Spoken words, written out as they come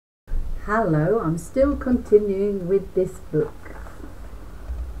Hello, I'm still continuing with this book,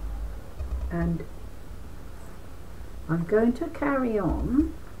 and I'm going to carry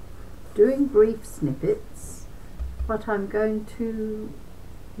on doing brief snippets, but I'm going to,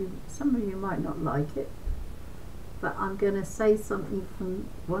 some of you might not like it, but I'm going to say something from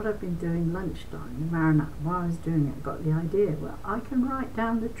what I've been doing lunchtime, the marinade. While I was doing it, I got the idea, well, I can write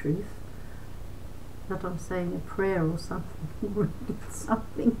down the truth, that I'm saying a prayer or something, read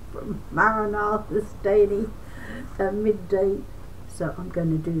something from Maranathas daily at midday. So I'm going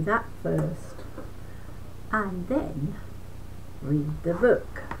to do that first and then read the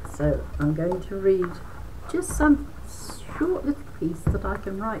book. So I'm going to read just some short little piece that I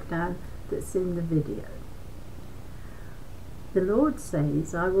can write down that's in the video. The Lord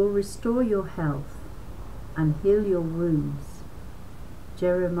says, I will restore your health and heal your wounds.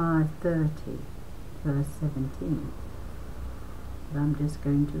 Jeremiah 30. Verse 17. But I'm just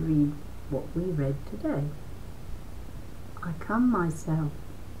going to read what we read today. I come myself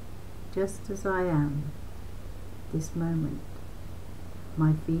just as I am, this moment.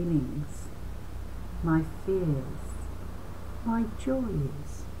 My feelings, my fears, my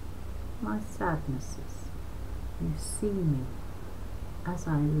joys, my sadnesses. You see me as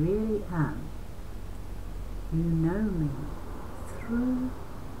I really am. You know me through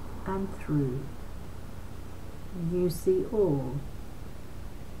and through. You see all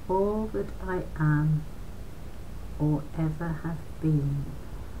that I am or ever have been.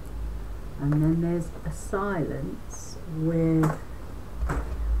 And then there's a silence where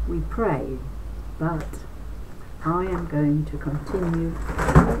we pray, but I am going to continue.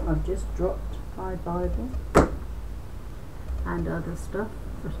 I've just dropped my Bible and other stuff,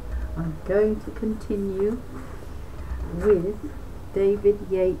 but I'm going to continue with David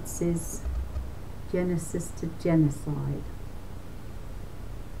Yates's Genesis to Genocide.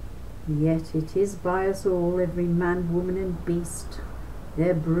 Yet it is by us all, every man, woman and beast.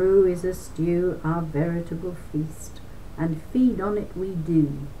 Their brew is a stew, our veritable feast, and feed on it we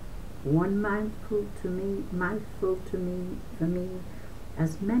do. One mouthful to me, for me,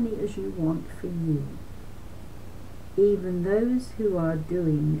 as many as you want for you. Even those who are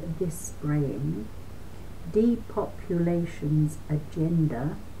doing this spraying, depopulation's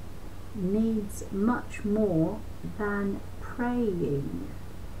agenda, needs much more than praying.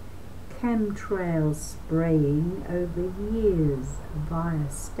 Chemtrail spraying over years via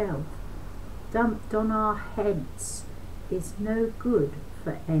stealth, dumped on our heads, is no good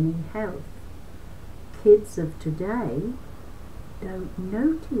for any health. Kids of today don't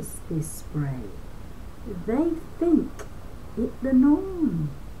notice this spray. They think it the norm.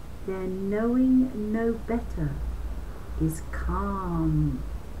 Their knowing no better is calm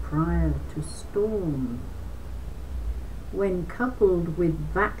prior to storm. When coupled with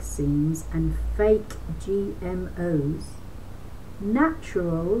vaccines and fake GMOs,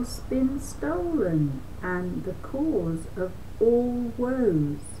 natural's been stolen and the cause of all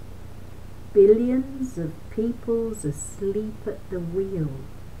woes. Billions of peoples asleep at the wheel,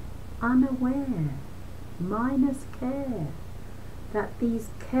 unaware, minus care, that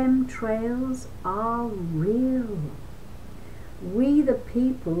these chemtrails are real. We the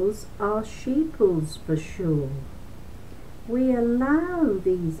peoples are sheeples for sure. We allow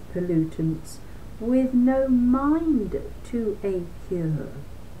these pollutants with no mind to a cure.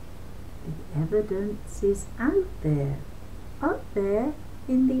 The evidence is out there, up there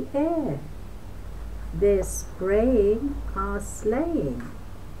in the air. Their spraying our slaying,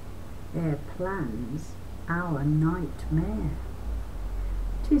 their plans our nightmare.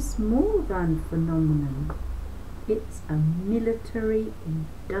 'Tis more than phenomenon. It's a military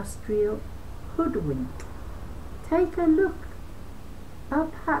industrial hoodwink. Take a look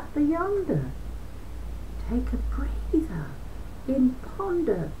up at the yonder. Take a breather in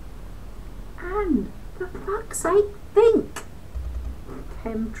ponder. And for fuck's sake, think.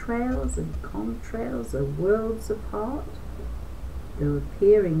 Chemtrails and contrails are worlds apart. Though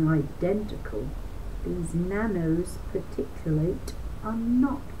appearing identical, these nanos particulate are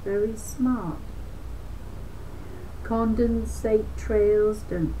not very smart. Condensate trails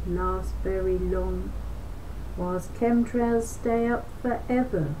don't last very long, whilst chemtrails stay up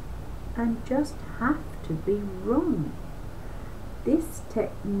forever and just have to be wrong. This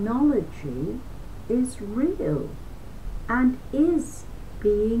technology is real and is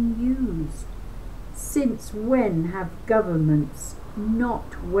being used. Since when have governments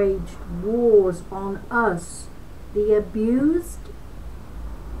not waged wars on us, the abused?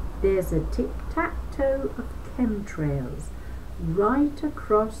 There's a tic-tac-toe of chemtrails right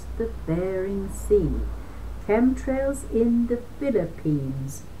across the Bering Sea. Chemtrails in the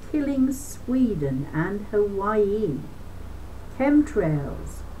Philippines killing Sweden and Hawaii.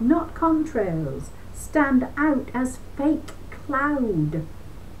 Chemtrails, not contrails, stand out as fake cloud.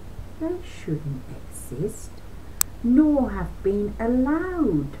 They shouldn't exist, nor have been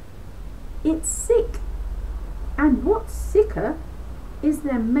allowed. It's sick, and what's sicker is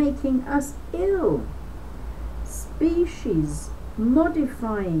them making us ill. Species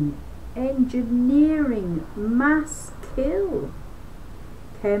modifying, engineering, mass kill.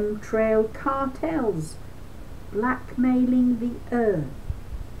 Chemtrail cartels blackmailing the earth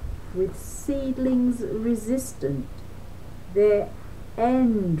with seedlings resistant, their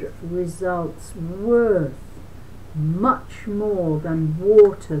end results worth much more than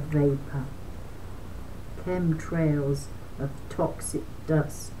water vapour. Chemtrails of toxic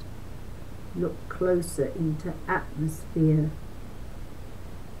dust. Look closer into atmosphere.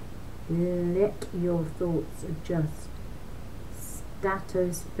 Let your thoughts adjust.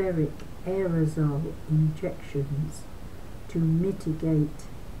 Stratospheric aerosol injections to mitigate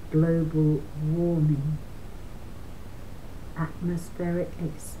global warming. Atmospheric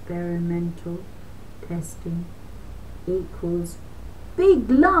experimental testing equals big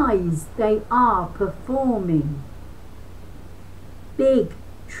lies they are performing. Big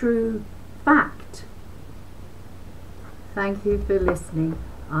true fact. Thank you for listening.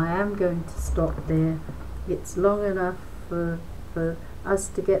 I am going to stop there. It's long enough for us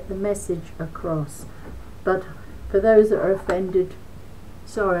to get the message across. But for those that are offended,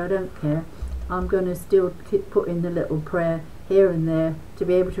 sorry, I don't care. I'm going to still keep putting the little prayer here and there to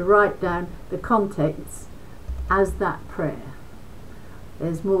be able to write down the contents as that prayer.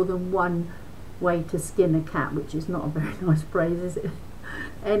 There's more than one way to skin a cat, which is not a very nice phrase, is it?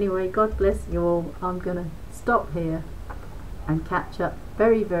 Anyway, God bless you all. I'm going to stop here and catch up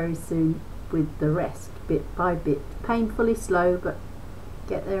very, very soon with the rest, bit by bit. Painfully slow, but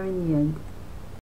get there in the end.